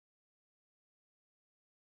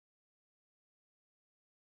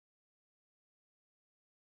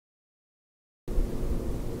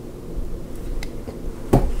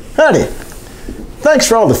Howdy! Thanks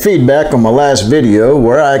for all the feedback on my last video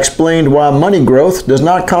where I explained why money growth does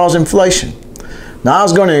not cause inflation. Now I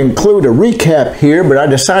was going to include a recap here, but I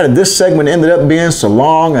decided this segment ended up being so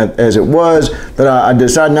long as it was that I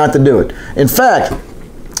decided not to do it. In fact,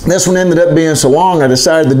 this one ended up being so long I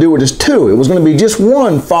decided to do it as two. It was going to be just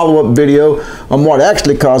one follow-up video on what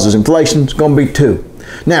actually causes inflation. It's going to be two.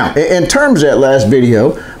 Now, in terms of that last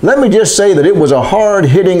video, let me just say that it was a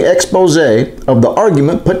hard-hitting expose of the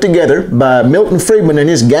argument put together by Milton Friedman and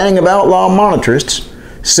his gang of outlaw monetarists,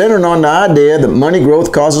 centered on the idea that money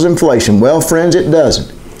growth causes inflation. Well, friends, it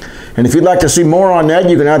doesn't. And if you'd like to see more on that,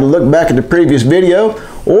 you can either look back at the previous video,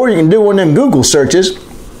 or you can do one of them Google searches.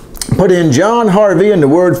 Put in John Harvey and the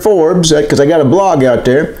word Forbes, because I got a blog out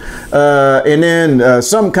there, and then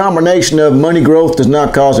some combination of money growth does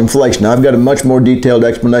not cause inflation. Now, I've got a much more detailed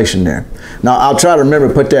explanation there. Now, I'll try to remember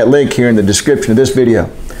to put that link here in the description of this video.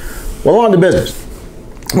 Well, on to business.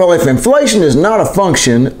 Well, if inflation is not a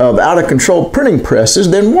function of out-of-control printing presses,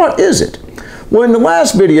 then what is it? Well, in the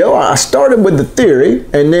last video, I started with the theory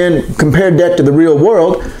and then compared that to the real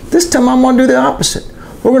world. This time I'm going to do the opposite.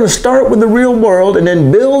 We're going to start with the real world and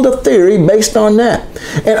then build a theory based on that.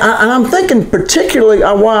 And I'm thinking particularly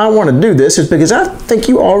why I want to do this is because I think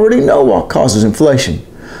you already know what causes inflation.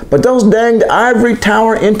 But those danged ivory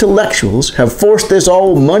tower intellectuals have forced this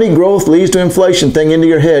old money growth leads to inflation thing into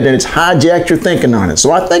your head, and it's hijacked your thinking on it.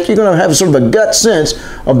 So I think you're going to have sort of a gut sense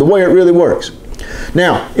of the way it really works.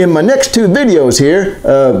 Now, in my next two videos here,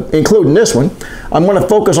 including this one, I'm going to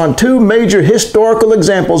focus on two major historical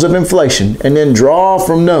examples of inflation and then draw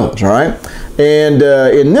from those, all right? And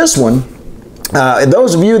in this one,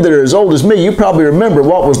 those of you that are as old as me, you probably remember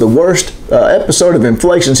what was the worst episode of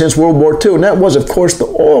inflation since World War II, and that was, of course, the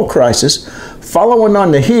oil crisis, following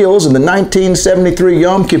on the heels of the 1973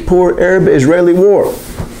 Yom Kippur Arab-Israeli War.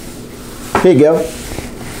 Here you go.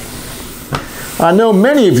 I know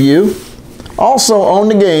many of you also own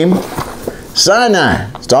the game Sinai.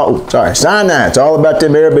 Sinai. It's all about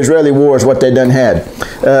them Arab-Israeli wars, what they done had.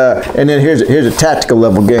 And then here's a tactical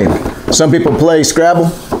level game. Some people play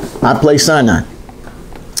Scrabble. I play Sinai.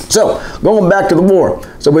 So, going back to the war.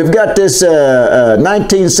 So we've got this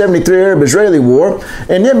 1973 Arab-Israeli war,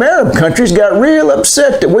 and them Arab countries got real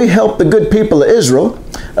upset that we helped the good people of Israel.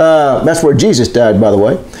 That's where Jesus died, by the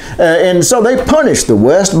way. And so they punished the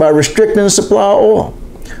West by restricting the supply of oil.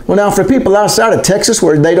 Well, now, for people outside of Texas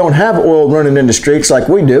where they don't have oil running in the streets like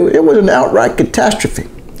we do, it was an outright catastrophe.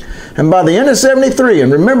 And by the end of 73,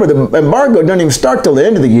 and remember the embargo doesn't even start till the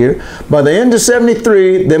end of the year, by the end of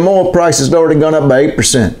 73, them oil prices had already gone up by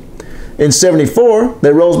 8%. In 74,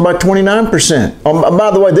 they rose by 29%.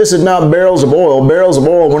 By the way, this is not barrels of oil. Barrels of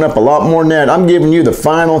oil went up a lot more than that. I'm giving you the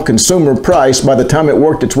final consumer price by the time it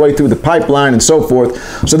worked its way through the pipeline and so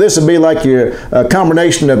forth. So this would be like your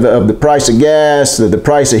combination of the price of gas, the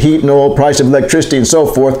price of heat and oil, price of electricity and so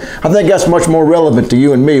forth. I think that's much more relevant to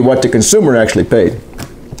you and me, what the consumer actually paid.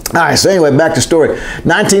 All right, so anyway, back to story.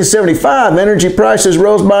 1975, energy prices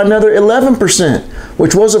rose by another 11%,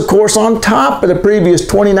 which was, of course, on top of the previous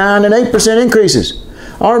 29% and 8% increases.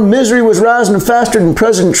 Our misery was rising faster than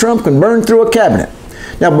President Trump can burn through a cabinet.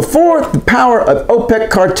 Now, before the power of OPEC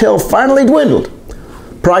cartel finally dwindled,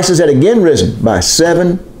 prices had again risen by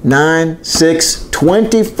 7, 9, 6,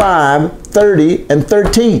 25, 30, and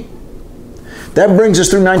 13. That brings us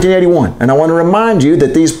through 1981, and I want to remind you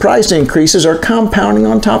that these price increases are compounding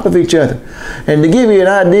on top of each other. And to give you an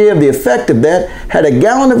idea of the effect of that, had a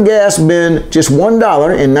gallon of gas been just $1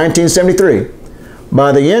 in 1973,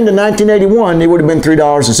 by the end of 1981, it would have been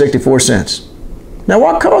 $3.64. Now,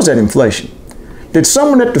 what caused that inflation? Did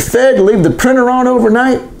someone at the Fed leave the printer on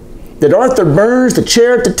overnight? Did Arthur Burns, the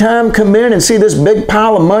chair at the time, come in and see this big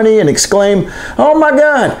pile of money and exclaim, "Oh my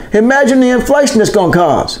God, imagine the inflation it's going to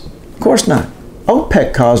cause"? Of course not.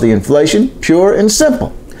 OPEC caused the inflation, pure and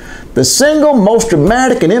simple. The single most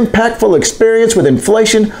dramatic and impactful experience with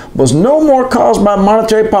inflation was no more caused by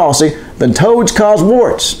monetary policy than toads cause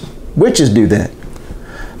warts. Witches do that.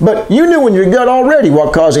 But you knew in your gut already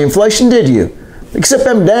what caused the inflation, did you? Except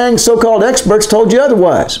them dang so-called experts told you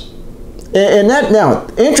otherwise. And that, now,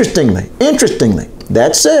 interestingly,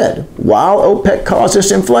 that said, while OPEC caused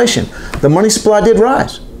this inflation, the money supply did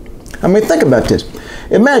rise. I mean, think about this.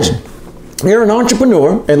 Imagine you're an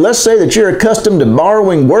entrepreneur, and let's say that you're accustomed to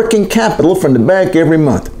borrowing working capital from the bank every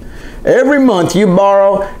month. Every month you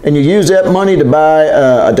borrow and you use that money to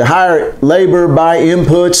buy, to hire labor, buy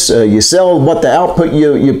inputs, you sell what the output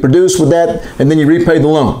you produce with that, and then you repay the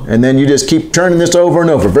loan. And then you just keep turning this over and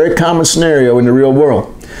over. Very common scenario in the real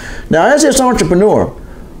world. Now, as this entrepreneur,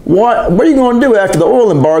 what are you going to do after the oil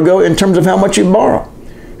embargo in terms of how much you borrow?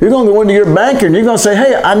 You're going to go into your banker and you're going to say,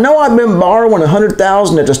 hey, I know I've been borrowing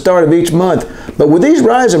 $100,000 at the start of each month, but with these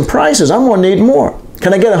rising prices, I'm going to need more.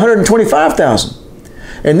 Can I get $125,000?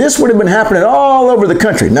 And this would have been happening all over the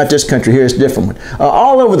country, not this country here, it's a different one,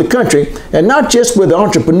 all over the country, and not just with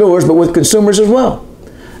entrepreneurs, but with consumers as well.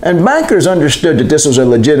 And bankers understood that this was a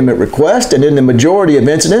legitimate request, and in the majority of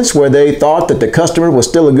incidents where they thought that the customer was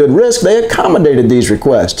still a good risk, they accommodated these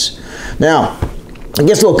requests. Now, it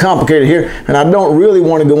gets a little complicated here, and I don't really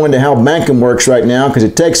want to go into how banking works right now because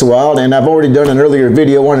it takes a while, and I've already done an earlier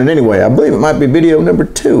video on it anyway. I believe it might be video number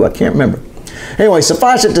 2, I can't remember. Anyway,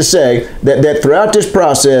 suffice it to say that throughout this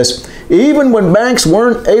process, even when banks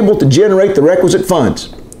weren't able to generate the requisite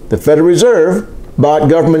funds, the Federal Reserve bought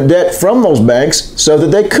government debt from those banks so that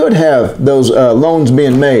they could have those loans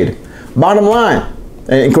being made. Bottom line,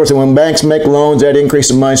 and of course when banks make loans, that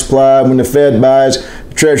increases the money supply. When the Fed buys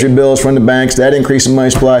treasury bills from the banks, that increases the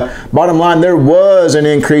money supply. Bottom line, there was an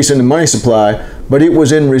increase in the money supply, but it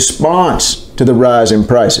was in response to the rise in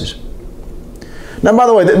prices. Now, by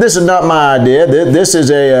the way, this is not my idea. This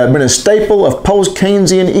has been a staple of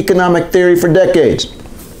post-Keynesian economic theory for decades.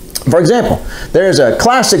 For example, there's a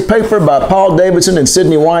classic paper by Paul Davidson and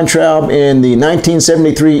Sidney Weintraub in the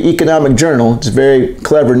 1973 Economic Journal. It's a very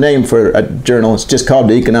clever name for a journal. It's just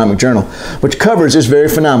called the Economic Journal, which covers this very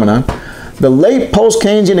phenomenon. The late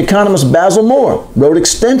post-Keynesian economist Basil Moore wrote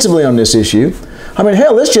extensively on this issue. I mean,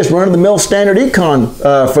 hell, let's just run-of-the-mill standard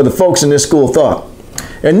econ for the folks in this school of thought.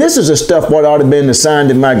 And this is the stuff what ought to have been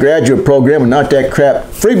assigned in my graduate program and not that crap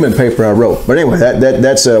Friedman paper I wrote. But anyway,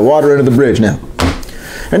 that's water under the bridge now.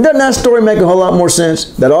 And doesn't that story make a whole lot more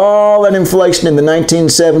sense? That all that inflation in the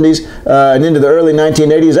 1970s and into the early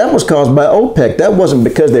 1980s, that was caused by OPEC. That wasn't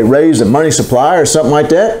because they raised the money supply or something like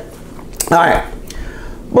that. All right.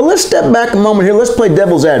 But let's step back a moment here. Let's play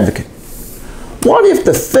devil's advocate. What if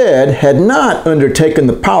the Fed had not undertaken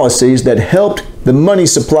the policies that helped the money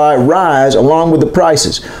supply rise along with the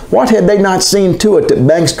prices? What had they not seen to it that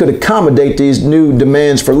banks could accommodate these new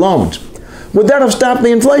demands for loans? Would that have stopped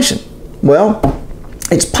the inflation? Well,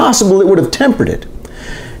 it's possible it would have tempered it.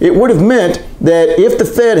 It would have meant that if the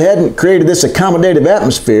Fed hadn't created this accommodative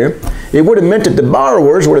atmosphere, it would have meant that the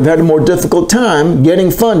borrowers would have had a more difficult time getting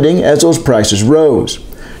funding as those prices rose.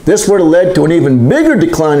 This would have led to an even bigger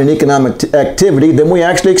decline in economic activity than we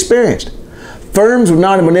actually experienced. Firms would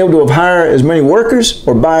not have been able to have hired as many workers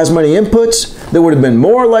or buy as many inputs. There would have been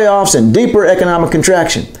more layoffs and deeper economic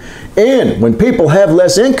contraction. And when people have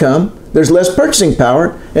less income, there's less purchasing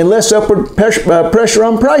power and less upward pressure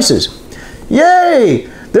on prices. Yay!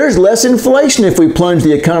 There's less inflation if we plunge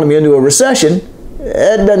the economy into a recession.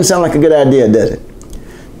 That doesn't sound like a good idea, does it?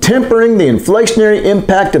 Tempering the inflationary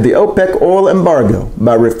impact of the OPEC oil embargo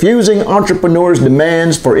by refusing entrepreneurs'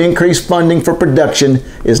 demands for increased funding for production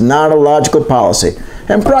is not a logical policy.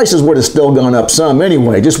 And prices would have still gone up some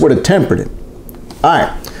anyway, just would have tempered it. All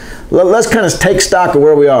right, let's kind of take stock of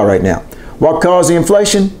where we are right now. What caused the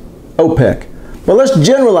inflation? OPEC. But let's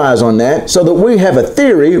generalize on that so that we have a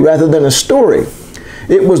theory rather than a story.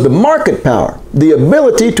 It was the market power, the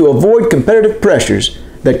ability to avoid competitive pressures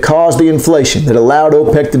that caused the inflation, that allowed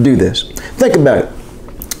OPEC to do this. Think about it.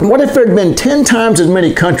 What if there had been 10 times as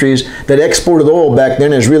many countries that exported oil back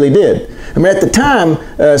then as really did? I mean, at the time,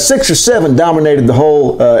 6 or 7 dominated the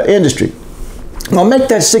whole industry. Well, make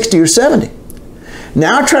that 60 or 70.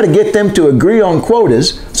 Now try to get them to agree on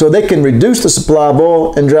quotas so they can reduce the supply of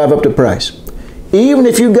oil and drive up the price. Even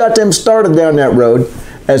if you got them started down that road,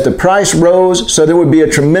 as the price rose, so there would be a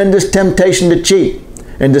tremendous temptation to cheat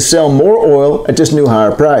and to sell more oil at this new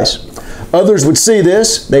higher price. Others would see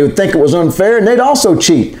this, they would think it was unfair, and they'd also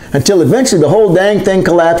cheat until eventually the whole dang thing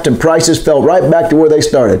collapsed and prices fell right back to where they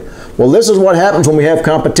started. Well, this is what happens when we have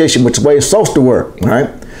competition, which is the way it's supposed to work,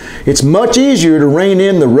 right? It's much easier to rein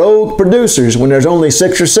in the rogue producers when there's only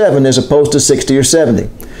 6 or 7 as opposed to 60 or 70.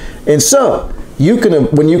 And so,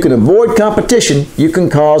 when you can avoid competition, you can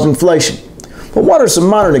cause inflation. But what are some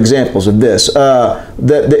modern examples of this?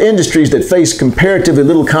 The industries that face comparatively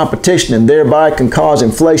little competition and thereby can cause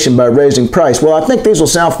inflation by raising price. Well, I think these will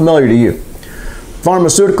sound familiar to you.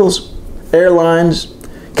 Pharmaceuticals, airlines,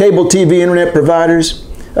 cable TV internet providers,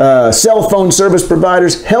 cell phone service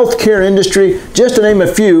providers, healthcare industry, just to name a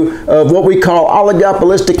few of what we call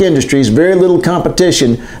oligopolistic industries, very little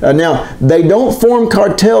competition. Now, they don't form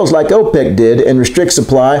cartels like OPEC did and restrict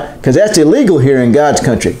supply, because that's illegal here in God's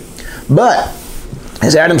country. But,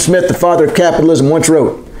 as Adam Smith, the father of capitalism, once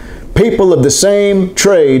wrote, people of the same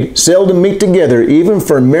trade seldom meet together, even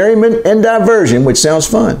for merriment and diversion, which sounds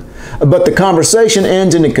fun. But the conversation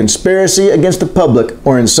ends in a conspiracy against the public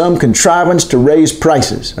or in some contrivance to raise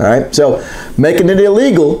prices. All right? So making it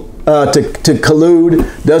illegal to collude.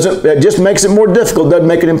 It just makes it more difficult, doesn't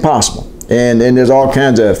make it impossible. And there's all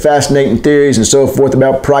kinds of fascinating theories and so forth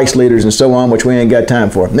about price leaders and so on, which we ain't got time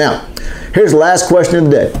for. Now, here's the last question of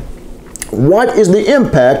the day. What is the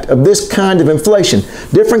impact of this kind of inflation?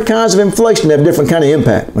 Different kinds of inflation have different kind of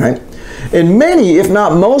impact, right? And many, if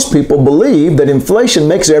not most people, believe that inflation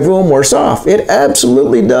makes everyone worse off. It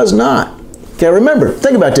absolutely does not. Okay, remember,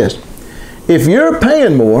 think about this. If you're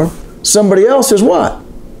paying more, somebody else is what?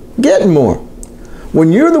 Getting more.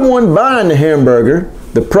 When you're the one buying the hamburger,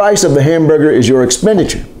 the price of the hamburger is your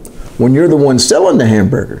expenditure. When you're the one selling the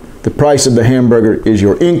hamburger, the price of the hamburger is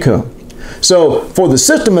your income. So for the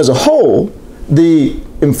system as a whole, the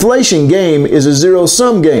inflation game is a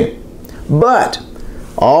zero-sum game. But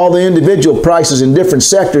all the individual prices in different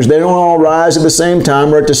sectors, they don't all rise at the same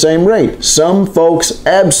time or at the same rate. Some folks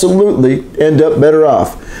absolutely end up better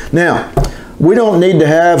off. Now, we don't need to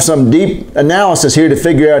have some deep analysis here to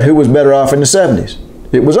figure out who was better off in the 70s.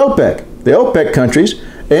 It was OPEC, the OPEC countries,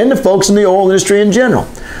 and the folks in the oil industry in general.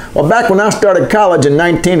 Well, back when I started college in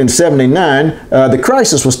 1979, the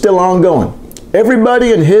crisis was still ongoing.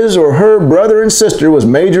 Everybody and his or her brother and sister was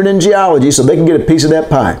majoring in geology so they could get a piece of that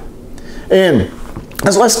pie. And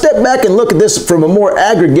so let's step back and look at this from a more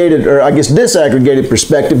aggregated, or I guess disaggregated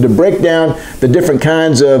perspective to break down the different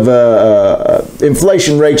kinds of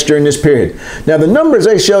inflation rates during this period. Now, the numbers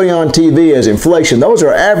they show you on TV as inflation, those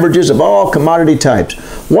are averages of all commodity types.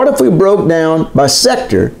 What if we broke down by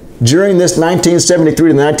sector during this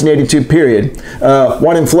 1973 to 1982 period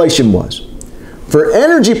what inflation was? For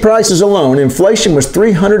energy prices alone, inflation was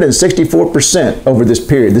 364% over this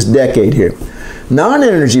period, this decade here.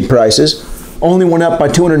 Non-energy prices only went up by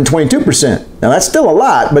 222%. Now that's still a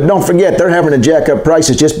lot, but don't forget they're having to jack up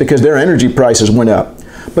prices just because their energy prices went up.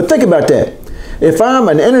 But think about that. If I'm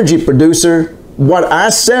an energy producer, what I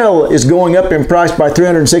sell is going up in price by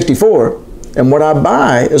 364, and what I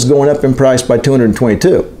buy is going up in price by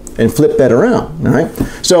 222. And flip that around, all right?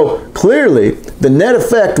 So clearly, the net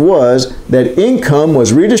effect was that income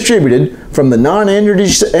was redistributed from the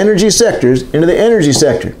non-energy sectors into the energy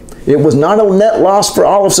sector. It was not a net loss for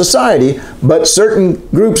all of society, but certain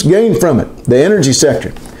groups gained from it, the energy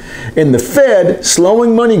sector. And the Fed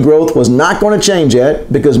slowing money growth was not going to change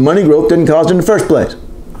that because money growth didn't cause it in the first place.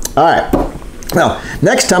 All right. Now,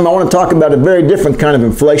 next time I want to talk about a very different kind of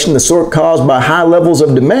inflation, the sort caused by high levels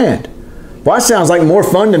of demand. Well, that sounds like more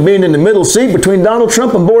fun than being in the middle seat between Donald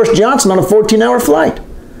Trump and Boris Johnson on a 14-hour flight.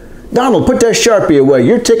 Donald, put that Sharpie away.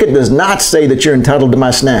 Your ticket does not say that you're entitled to my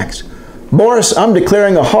snacks. Boris, I'm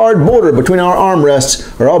declaring a hard border between our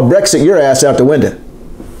armrests or I'll Brexit your ass out the window.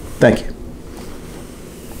 Thank you.